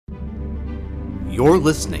You're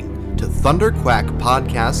listening to Thunderquack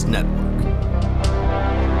Podcast Network.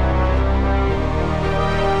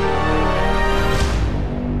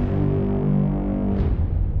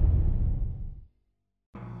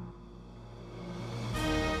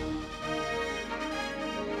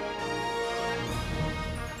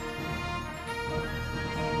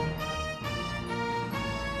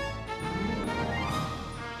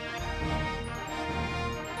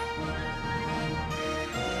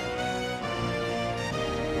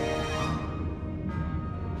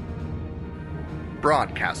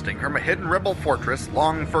 Broadcasting from a hidden rebel fortress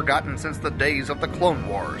long forgotten since the days of the Clone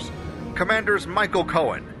Wars, Commanders Michael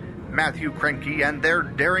Cohen, Matthew Krenke, and their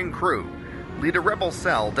daring crew lead a rebel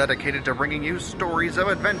cell dedicated to bringing you stories of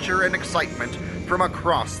adventure and excitement from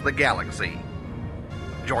across the galaxy.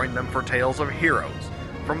 Join them for tales of heroes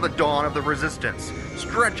from the dawn of the Resistance,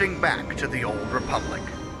 stretching back to the Old Republic.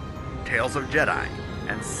 Tales of Jedi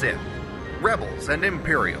and Sith, rebels and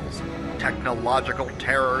Imperials, technological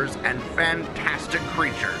terrors, and fantastic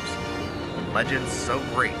creatures. Legends so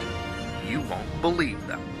great, you won't believe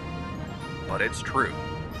them. But it's true.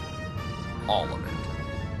 All of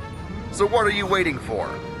it. So what are you waiting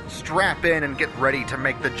for? Strap in and get ready to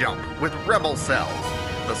make the jump with Rebel Cells,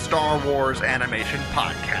 the Star Wars Animation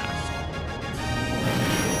Podcast.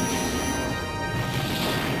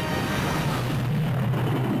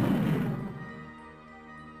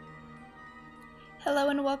 Hello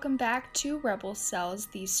and welcome back to Rebel Cells,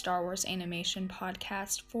 the Star Wars Animation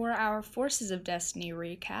Podcast for our Forces of Destiny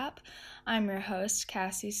recap. I'm your host,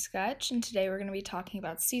 Cassie Scutch, and today we're going to be talking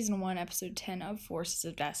about Season 1, Episode 10 of Forces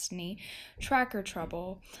of Destiny, Tracker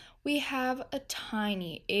Trouble. We have a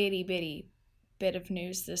tiny, itty-bitty bit of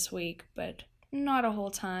news this week, but not a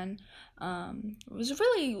whole ton. It was a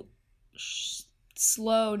really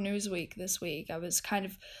slow news week this week. I was kind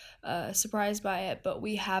of surprised by it, but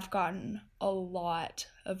we have gotten a lot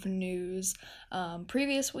of news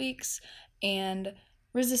previous weeks, and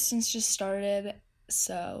Resistance just started,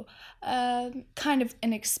 so kind of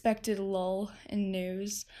an expected lull in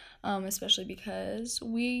news, especially because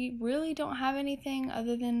we really don't have anything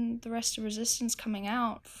other than the rest of Resistance coming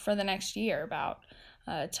out for the next year, about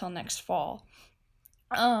till next fall.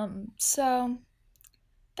 So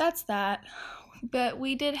that's that. But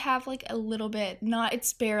we did have like a little bit,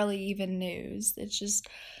 it's barely even news. It's just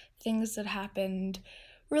things that happened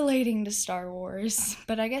relating to Star Wars.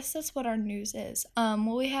 But I guess that's what our news is.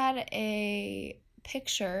 Well, we had a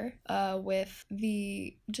picture with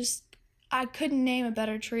I couldn't name a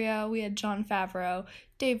better trio. We had Jon Favreau,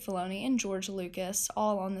 Dave Filoni, and George Lucas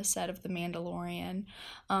all on the set of The Mandalorian.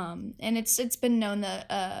 And it's been known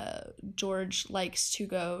that George likes to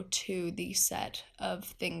go to the set of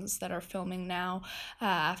things that are filming now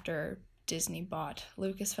after Disney bought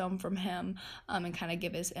Lucasfilm from him, and kind of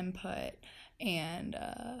give his input and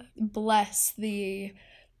bless the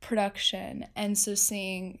production. And so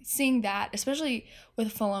seeing that, especially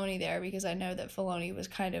with Filoni there, because I know that Filoni was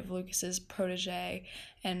kind of Lucas's protege,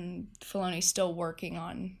 and Filoni's still working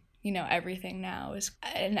on everything now, is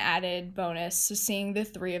an added bonus. So seeing the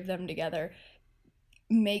three of them together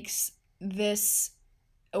makes this,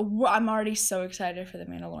 I'm already so excited for The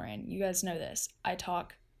Mandalorian. You guys know this. I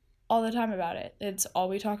talk all the time about it. It's all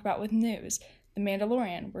we talk about with news. The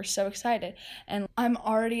Mandalorian, we're so excited, and I'm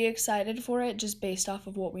already excited for it just based off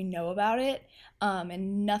of what we know about it,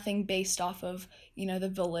 and nothing based off of the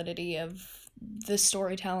validity of the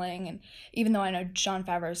storytelling. And even though I know Jon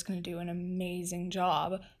Favreau is going to do an amazing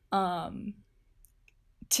job,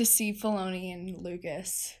 to see Filoni and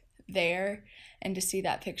Lucas there, and to see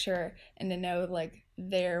that picture, and to know like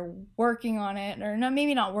they're working on it, or no,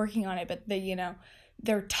 maybe not working on it, but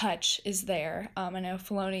their touch is there. I know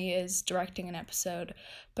Filoni is directing an episode,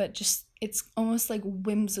 but just it's almost like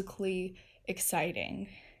whimsically exciting,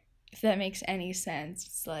 if that makes any sense.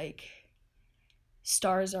 It's like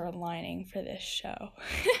stars are aligning for this show.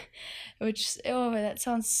 Which, that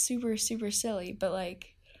sounds super, super silly, but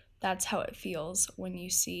like that's how it feels when you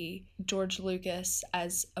see George Lucas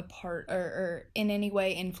as a part, or in any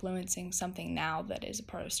way influencing something now that is a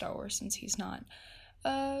part of Star Wars, since he's not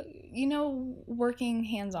working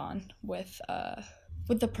hands-on with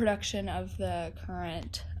the production of the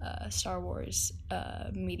current Star Wars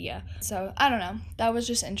media. So, I don't know. That was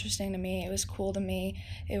just interesting to me. It was cool to me.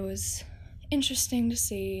 It was interesting to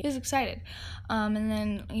see. I was excited. And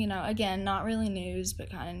then, again, not really news, but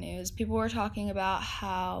kind of news. People were talking about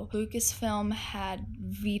how Lucasfilm had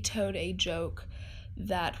vetoed a joke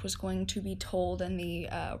that was going to be told in the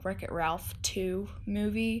Wreck-It Ralph 2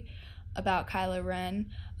 movie. about Kylo Ren.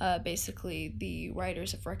 Basically, the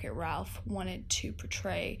writers of Wreck-It Ralph wanted to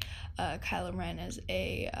portray Kylo Ren as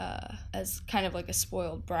kind of like a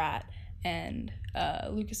spoiled brat, and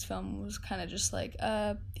Lucasfilm was kind of just like,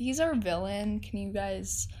 he's our villain. Can you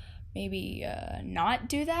guys maybe not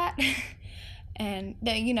do that? And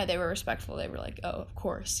they were respectful. They were like, oh, of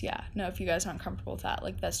course, yeah. No, if you guys aren't comfortable with that,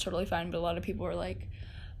 like, that's totally fine. But a lot of people were like,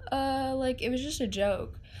 it was just a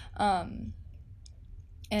joke. And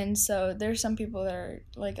so there's some people that are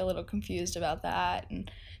like a little confused about that and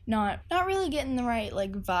not really getting the right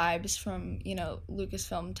like vibes from,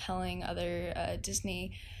 Lucasfilm telling other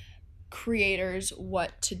Disney creators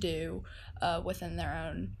what to do within their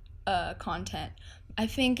own content. I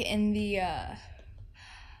think in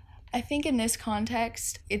this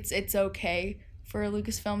context, it's okay for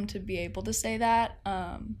Lucasfilm to be able to say that,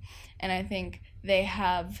 and I think they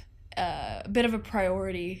have a bit of a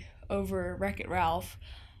priority over Wreck-It Ralph,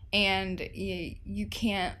 and you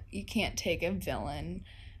can't take a villain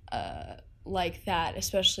like that,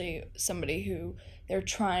 especially somebody who they're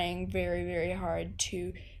trying very, very hard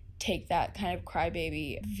to take that kind of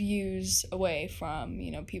crybaby views away from.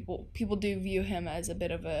 People do view him as a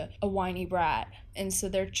bit of a whiny brat, and so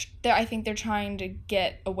I think they're trying to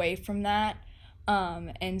get away from that,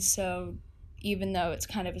 and so even though it's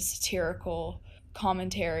kind of a satirical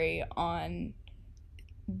commentary on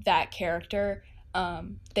that character,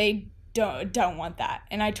 they don't want that,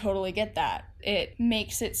 and I totally get that. It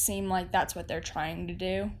makes it seem like that's what they're trying to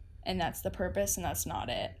do, and that's the purpose, and that's not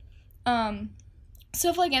it. So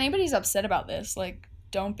if, like, anybody's upset about this, like,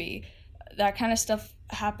 don't be. That kind of stuff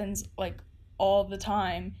happens, like, all the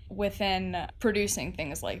time within producing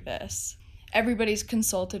things like this. Everybody's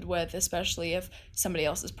consulted with, especially if somebody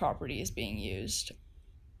else's property is being used.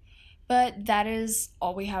 But that is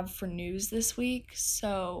all we have for news this week,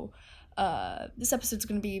 so this episode's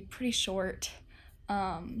going to be pretty short,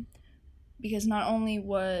 because not only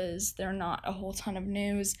was there not a whole ton of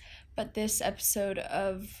news, but this episode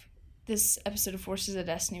of Forces of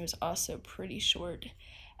Destiny was also pretty short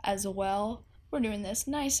as well. We're doing this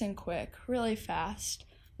nice and quick, really fast.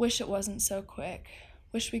 Wish it wasn't so quick.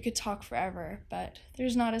 Wish we could talk forever, but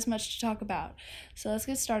there's not as much to talk about. So let's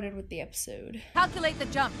get started with the episode. Calculate the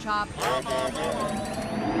jump, Chop.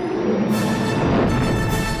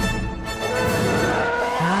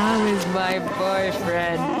 How is my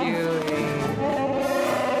boyfriend doing?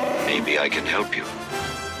 Maybe I can help you.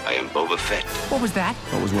 I am Boba Fett. What was that?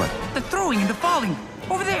 What was what? The throwing and the falling.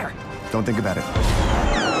 Over there. Don't think about it.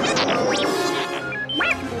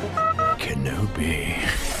 Kenobi.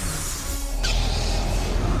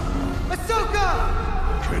 Ahsoka!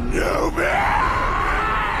 Kenobi!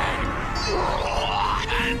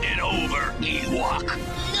 Hand it over, Ewok.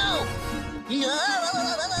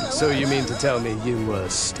 So you mean to tell me you were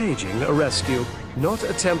staging a rescue, not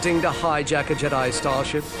attempting to hijack a Jedi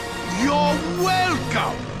starship? You're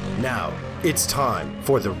welcome! Now, it's time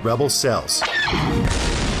for the Rebel Cells.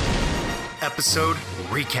 Episode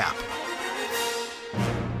Recap.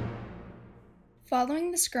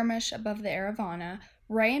 Following the skirmish above the Aravana,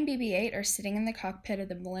 Rey and BB-8 are sitting in the cockpit of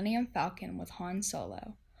the Millennium Falcon with Han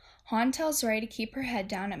Solo. Han tells Rey to keep her head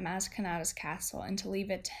down at Maz Kanata's castle and to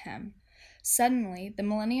leave it to him. Suddenly, the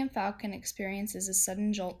Millennium Falcon experiences a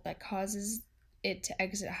sudden jolt that causes it to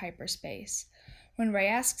exit hyperspace. When Rey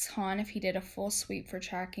asks Han if he did a full sweep for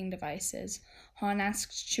tracking devices, Han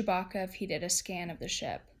asks Chewbacca if he did a scan of the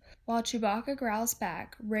ship. While Chewbacca growls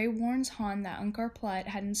back, Rey warns Han that Unkar Plutt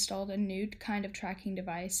had installed a new kind of tracking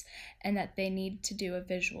device and that they need to do a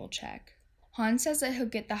visual check. Han says that he'll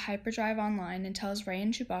get the hyperdrive online and tells Rey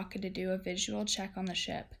and Chewbacca to do a visual check on the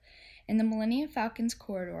ship. In the Millennium Falcon's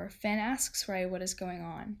corridor, Finn asks Rey what is going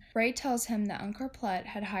on. Rey tells him that Unkar Plutt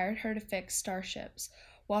had hired her to fix starships.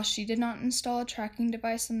 While she did not install a tracking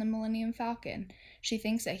device on the Millennium Falcon, she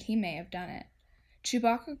thinks that he may have done it.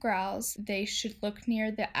 Chewbacca growls they should look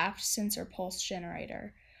near the aft sensor pulse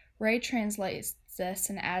generator. Rey translates this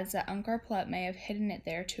and adds that Unkar Plutt may have hidden it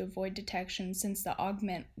there to avoid detection since the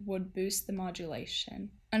augment would boost the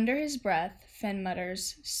modulation. Under his breath, Finn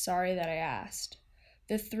mutters, "Sorry that I asked."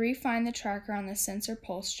 The three find the tracker on the sensor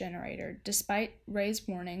pulse generator. Despite Rey's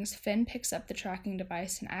warnings, Finn picks up the tracking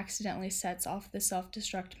device and accidentally sets off the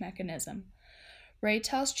self-destruct mechanism. Rey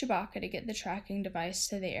tells Chewbacca to get the tracking device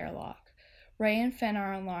to the airlock. Rey and Finn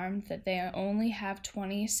are alarmed that they only have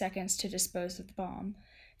 20 seconds to dispose of the bomb.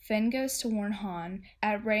 Finn goes to warn Han.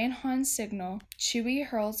 At Rey and Han's signal, Chewie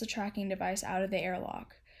hurls the tracking device out of the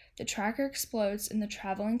airlock. The tracker explodes and the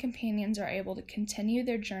traveling companions are able to continue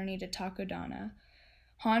their journey to Takodana.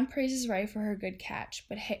 Han praises Rey for her good catch,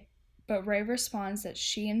 but Rey responds that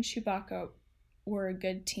she and Chewbacca were a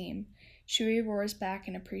good team. Chewie roars back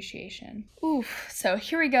in appreciation. Oof, so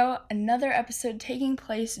here we go. Another episode taking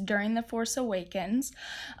place during The Force Awakens.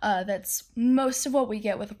 That's most of what we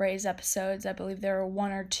get with Rey's episodes. I believe there are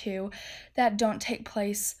 1 or 2 that don't take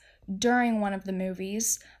place during one of the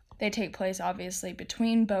movies. They take place, obviously,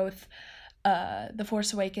 between both The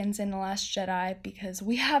Force Awakens and The Last Jedi, because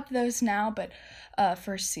we have those now, but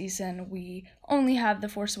first season we only have The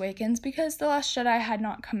Force Awakens because The Last Jedi had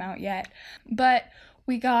not come out yet. But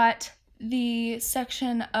we got the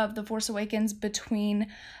section of The Force Awakens between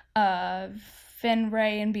Finn,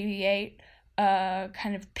 Rey, and BB-8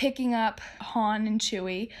 kind of picking up Han and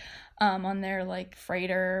Chewie on their, like,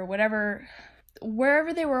 freighter or whatever,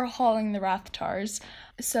 wherever they were hauling the Rathtars.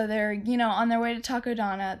 So they're, on their way to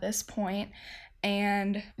Takodana at this point,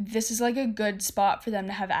 and this is, like, a good spot for them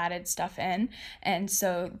to have added stuff in. And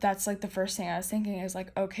so that's, like, the first thing I was thinking is,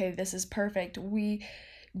 like, okay, this is perfect. We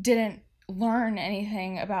didn't learn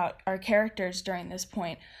anything about our characters during this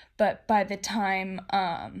point, but by the time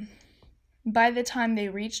they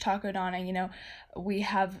reach Takodana, we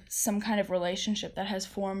have some kind of relationship that has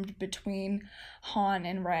formed between Han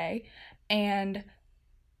and Rey, and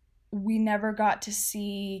we never got to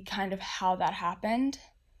see kind of how that happened.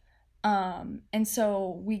 And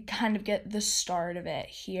so we kind of get the start of it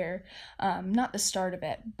here. Not the start of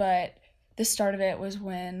it, but the start of it was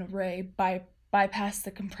when Rey bypassed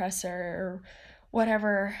the compressor or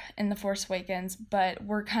whatever in The Force Awakens, but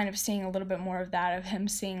we're kind of seeing a little bit more of that, of him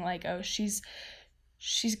seeing, like, oh, she's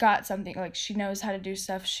got something, like, she knows how to do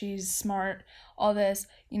stuff, she's smart, all this,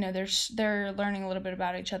 they're learning a little bit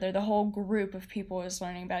about each other. The whole group of people is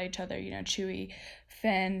learning about each other, Chewie,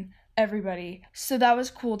 Finn, everybody. So that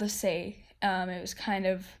was cool to see.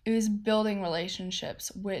 It was building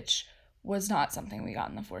relationships, which was not something we got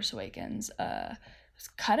in The Force Awakens. It was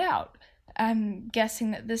cut out. I'm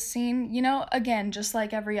guessing that this scene, again, just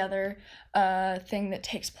like every other thing that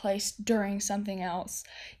takes place during something else,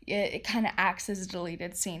 it kind of acts as a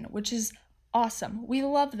deleted scene, which is awesome. We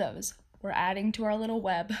love those. We're adding to our little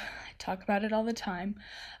web. I talk about it all the time.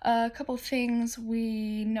 A couple things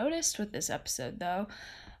we noticed with this episode, though.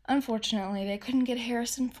 Unfortunately, they couldn't get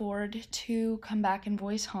Harrison Ford to come back and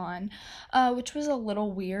voice Han, which was a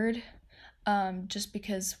little weird, just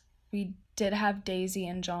because we did have Daisy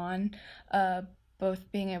and John both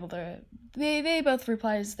being able to, they both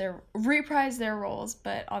reprise their roles,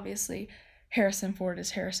 but obviously Harrison Ford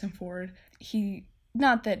is Harrison Ford.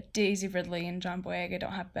 Not that Daisy Ridley and John Boyega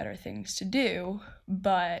don't have better things to do,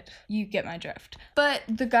 but you get my drift. But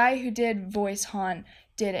the guy who did voice Han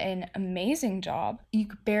did an amazing job. You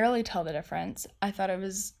could barely tell the difference. I thought it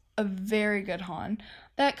was a very good Han.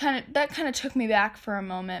 That kind of took me back for a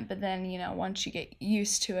moment, but then, once you get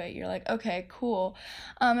used to it, you're like, okay, cool.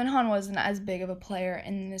 And Han wasn't as big of a player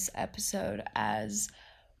in this episode as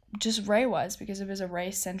just Rey was, because it was a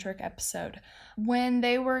Rey-centric episode. When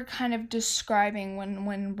they were kind of describing,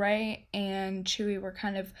 when Rey and Chewie were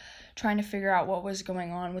kind of trying to figure out what was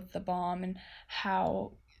going on with the bomb and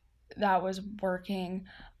how that was working,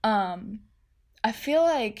 I feel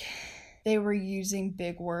like they were using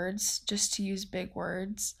big words just to use big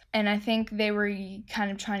words. And I think they were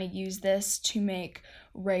kind of trying to use this to make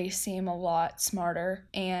Rey seem a lot smarter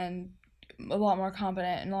and a lot more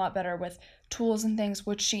competent and a lot better with tools and things,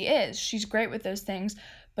 which she is. She's great with those things,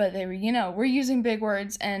 but they were, we're using big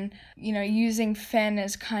words and, using Finn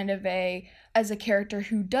as kind of as a character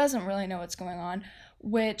who doesn't really know what's going on,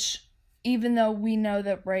 which, even though we know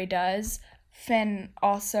that Rey does, Finn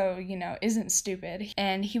also, isn't stupid,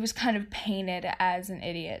 and he was kind of painted as an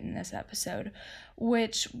idiot in this episode,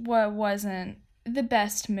 which wasn't the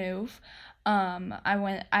best move.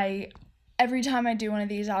 Every time I do one of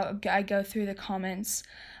these, I go through the comments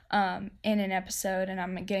in an episode, and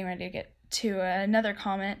I'm getting ready to get to another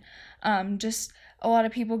comment. Just a lot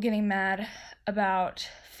of people getting mad about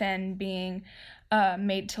Finn being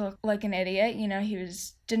made to look like an idiot. He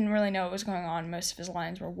didn't really know what was going on. Most of his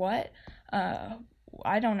lines were, what?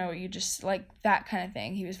 I don't know, you just, like, that kind of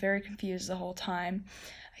thing. He was very confused the whole time.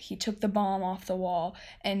 He took the bomb off the wall,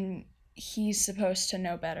 and he's supposed to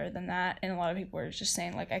know better than that. And a lot of people were just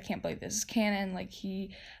saying, like, I can't believe this is canon. Like,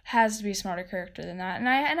 he has to be a smarter character than that. And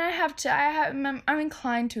I'm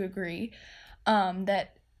inclined to agree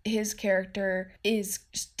that his character is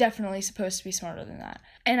definitely supposed to be smarter than that.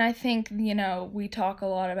 And I think, we talk a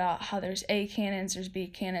lot about how there's A canons, there's B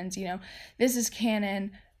canons. This is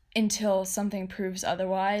canon until something proves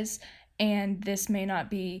otherwise, and this may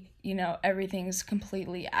not be, everything's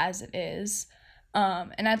completely as it is,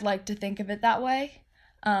 and I'd like to think of it that way.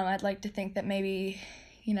 I'd like to think that maybe,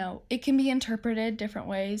 it can be interpreted different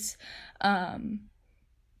ways.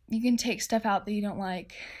 You can take stuff out that you don't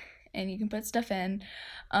like and you can put stuff in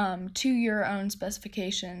to your own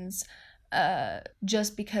specifications,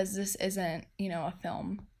 just because this isn't, a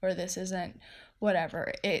film, or this isn't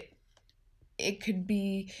whatever. It could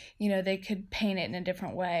be, they could paint it in a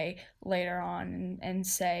different way later on and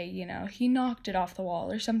say, he knocked it off the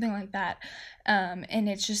wall or something like that. And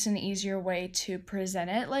it's just an easier way to present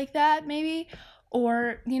it like that, maybe.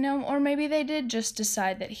 Or, or maybe they did just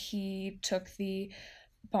decide that he took the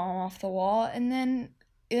bomb off the wall, and then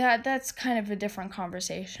that's kind of a different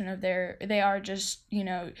conversation of they are just,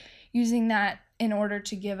 using that in order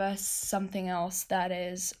to give us something else that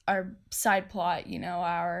is our side plot,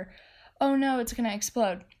 our, oh no, it's gonna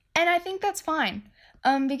explode. And I think that's fine,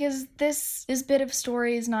 because this bit of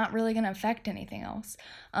story is not really gonna affect anything else.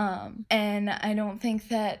 And I don't think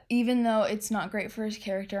that, even though it's not great for his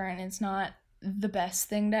character and it's not the best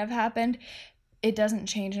thing to have happened, it doesn't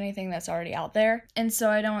change anything that's already out there. And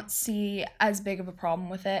so I don't see as big of a problem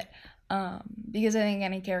with it, because I think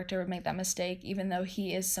any character would make that mistake, even though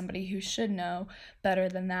he is somebody who should know better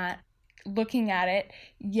than that. Looking at it,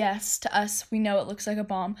 yes, to us, we know it looks like a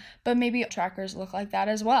bomb, but maybe trackers look like that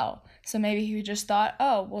as well. So maybe he just thought,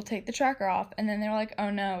 oh, we'll take the tracker off, and then they're like,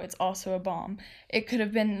 oh no, it's also a bomb. It could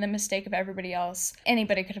have been the mistake of everybody else.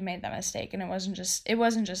 Anybody could have made that mistake, and it wasn't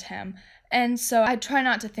just him. And so I try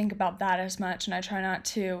not to think about that as much, and I try not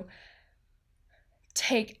to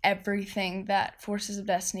take everything that Forces of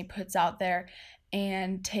Destiny puts out there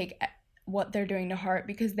and take what they're doing to heart,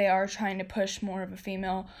 because they are trying to push more of a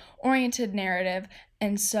female-oriented narrative,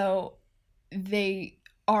 and so they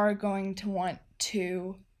are going to want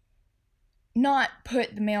to not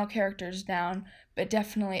put the male characters down, but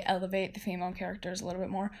definitely elevate the female characters a little bit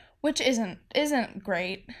more, which isn't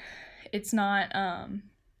great. It's not,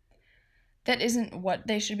 that isn't what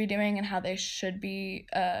they should be doing and how they should be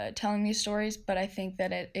telling these stories, but I think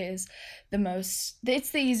that it's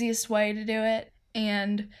the easiest way to do it,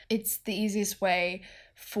 and it's the easiest way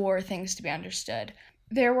for things to be understood.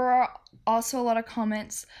 There were also a lot of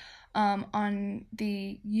comments on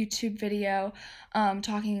the YouTube video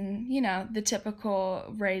talking, the typical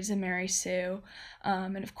Rey's a Mary Sue,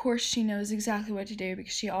 and of course she knows exactly what to do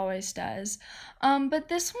because she always does. But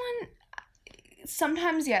this one,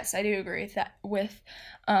 sometimes, yes, I do agree with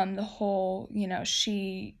the whole,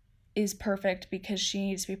 she is perfect because she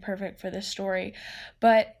needs to be perfect for this story.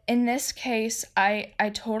 But in this case, I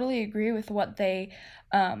totally agree with what they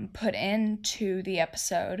put into the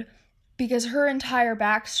episode, because her entire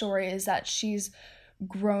backstory is that she's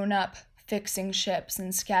grown up fixing ships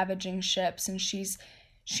and scavenging ships, and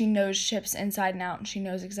she knows ships inside and out, and she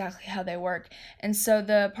knows exactly how they work. And so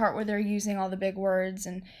the part where they're using all the big words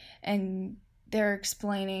and they're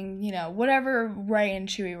explaining, whatever Rey and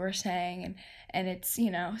Chewie were saying, and it's,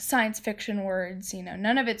 science fiction words,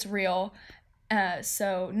 none of it's real,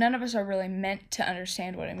 so none of us are really meant to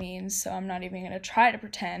understand what it means, so I'm not even going to try to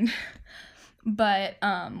pretend. But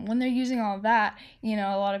when they're using all of that, a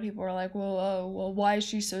lot of people are like, well, why is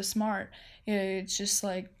she so smart? It's just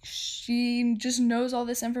like, she just knows all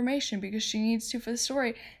this information because she needs to for the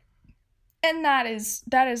story. And that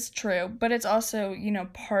is true, but it's also,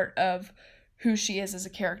 part of who she is as a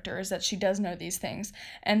character, is that she does know these things,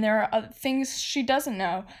 and there are other things she doesn't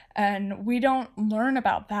know, and we don't learn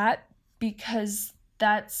about that because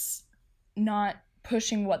that's not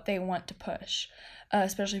pushing what they want to push,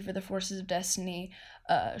 especially for the Forces of Destiny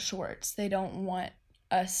shorts. They don't want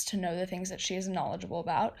us to know the things that she is knowledgeable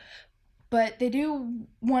about, but they do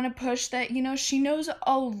want to push that, she knows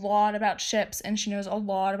a lot about ships, and she knows a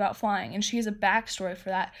lot about flying, and she has a backstory for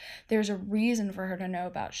that. There's a reason for her to know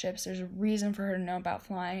about ships. There's a reason for her to know about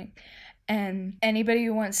flying. And anybody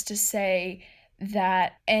who wants to say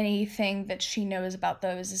that anything that she knows about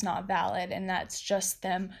those is not valid, and that's just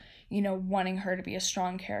them, wanting her to be a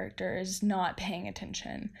strong character, is not paying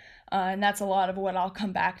attention. And that's a lot of what I'll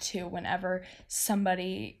come back to whenever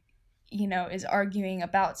somebody is arguing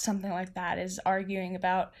about something like that, is arguing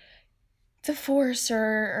about the Force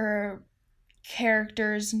or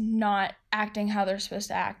characters not acting how they're supposed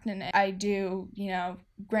to act. And I do,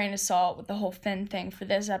 grain of salt with the whole Finn thing for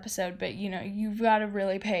this episode, but, you've got to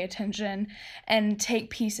really pay attention and take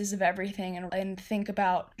pieces of everything and think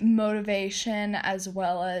about motivation as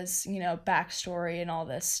well as, backstory and all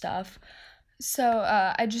this stuff. So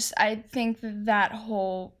I think that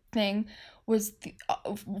whole thing was,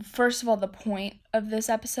 first of all, the point of this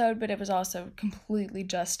episode, but it was also completely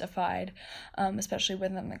justified, especially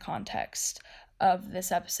within the context of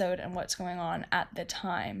this episode and what's going on at the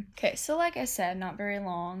time. Okay, so like I said, not very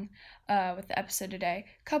long with the episode today.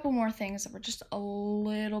 A couple more things that were just a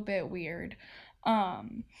little bit weird.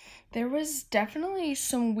 There was definitely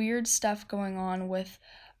some weird stuff going on with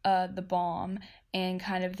the bomb and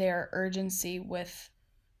kind of their urgency with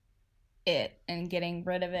it and getting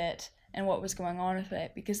rid of it and what was going on with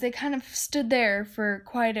it, because they kind of stood there for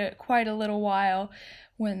quite a little while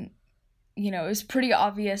when, you know, it was pretty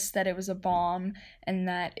obvious that it was a bomb and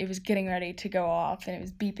that it was getting ready to go off and it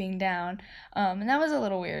was beeping down. And that was a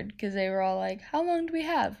little weird because they were all like, how long do we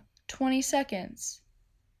have? 20 seconds.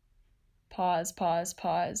 Pause.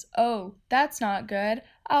 Oh, that's not good.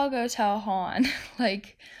 I'll go tell Han.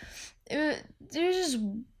 Like, it was just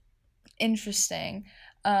interesting.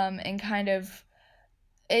 And kind of,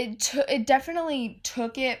 it definitely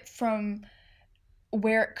took it from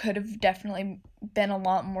where it could have definitely been a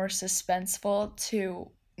lot more suspenseful to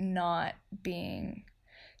not being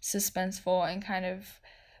suspenseful, and kind of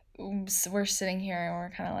we're sitting here and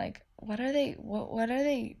we're kind of like, what are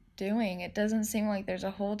they doing? It doesn't seem like there's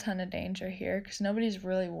a whole ton of danger here because nobody's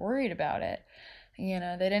really worried about it. You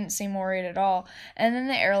know, they didn't seem worried at all. And then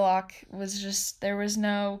the airlock was just, there was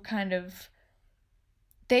no kind of,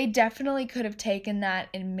 they definitely could have taken that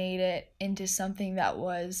and made it into something that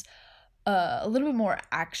was a little bit more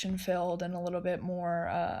action filled and a little bit more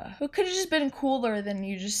it could have just been cooler than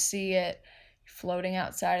you just see it floating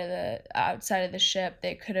outside of the ship.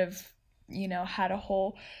 They could have, you know, had a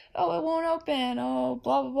whole, oh, it won't open, oh,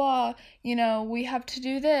 blah blah blah, you know, we have to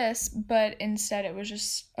do this, but instead it was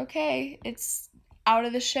just, okay, it's out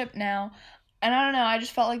of the ship now. And I don't know, I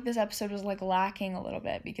just felt like this episode was like lacking a little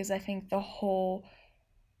bit, because I think the whole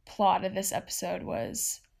plot of this episode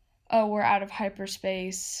was, oh, we're out of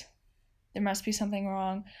hyperspace, there must be something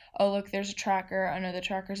wrong. Oh, look, there's a tracker. I know the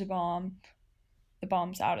tracker's a bomb. The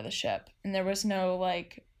bomb's out of the ship. And there was no,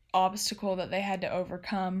 like, obstacle that they had to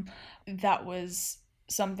overcome that was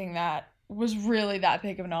something that was really that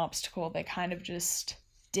big of an obstacle. They kind of just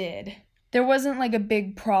did. There wasn't, like, a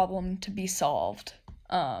big problem to be solved.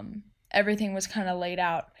 Everything was kind of laid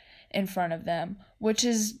out in front of them, which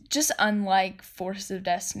is just unlike Forces of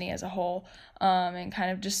Destiny as a whole, and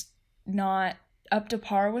kind of just not up to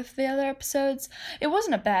par with the other episodes. It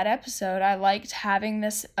wasn't a bad episode. I liked having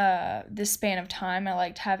this span of time. I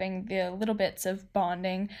liked having the little bits of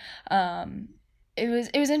bonding. It was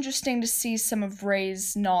interesting to see some of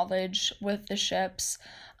Rey's knowledge with the ships,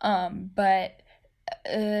 but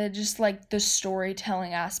just like the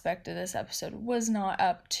storytelling aspect of this episode was not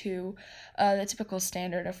up to the typical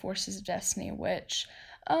standard of Forces of Destiny, which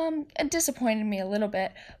disappointed me a little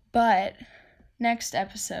bit. But next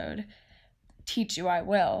episode, Teach You I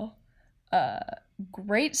Will.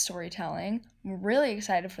 Great storytelling. I'm really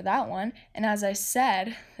excited for that one. And as I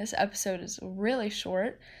said, this episode is really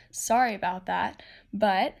short. Sorry about that.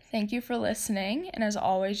 But thank you for listening. And as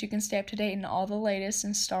always, you can stay up to date in all the latest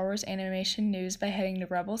in Star Wars animation news by heading to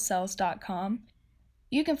rebelcells.com.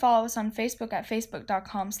 You can follow us on Facebook at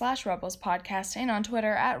facebook.com/rebelspodcast and on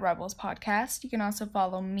Twitter at rebelspodcast. You can also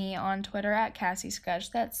follow me on Twitter at Cassie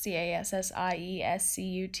Scutch, that's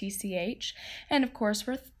CassiesCutch. And of course,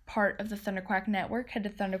 we're part of the Thunderquack Network. Head to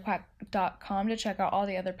thunderquack.com to check out all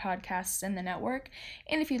the other podcasts in the network.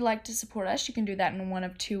 And if you'd like to support us, you can do that in one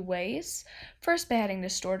of two ways. First, by heading to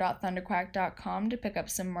store.thunderquack.com to pick up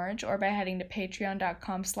some merch, or by heading to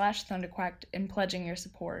patreon.com/thunderquack and pledging your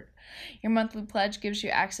support. Your monthly pledge gives you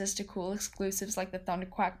access to cool exclusives like the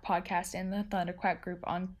Thunderquack podcast and the Thunderquack group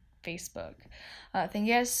on Facebook. Thank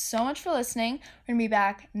you guys so much for listening. We're going to be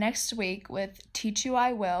back next week with Teach You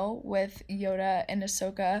I Will with Yoda and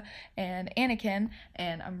Ahsoka and Anakin,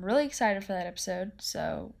 and I'm really excited for that episode,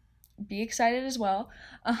 so be excited as well.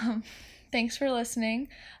 Thanks for listening.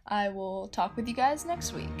 I will talk with you guys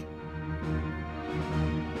next week.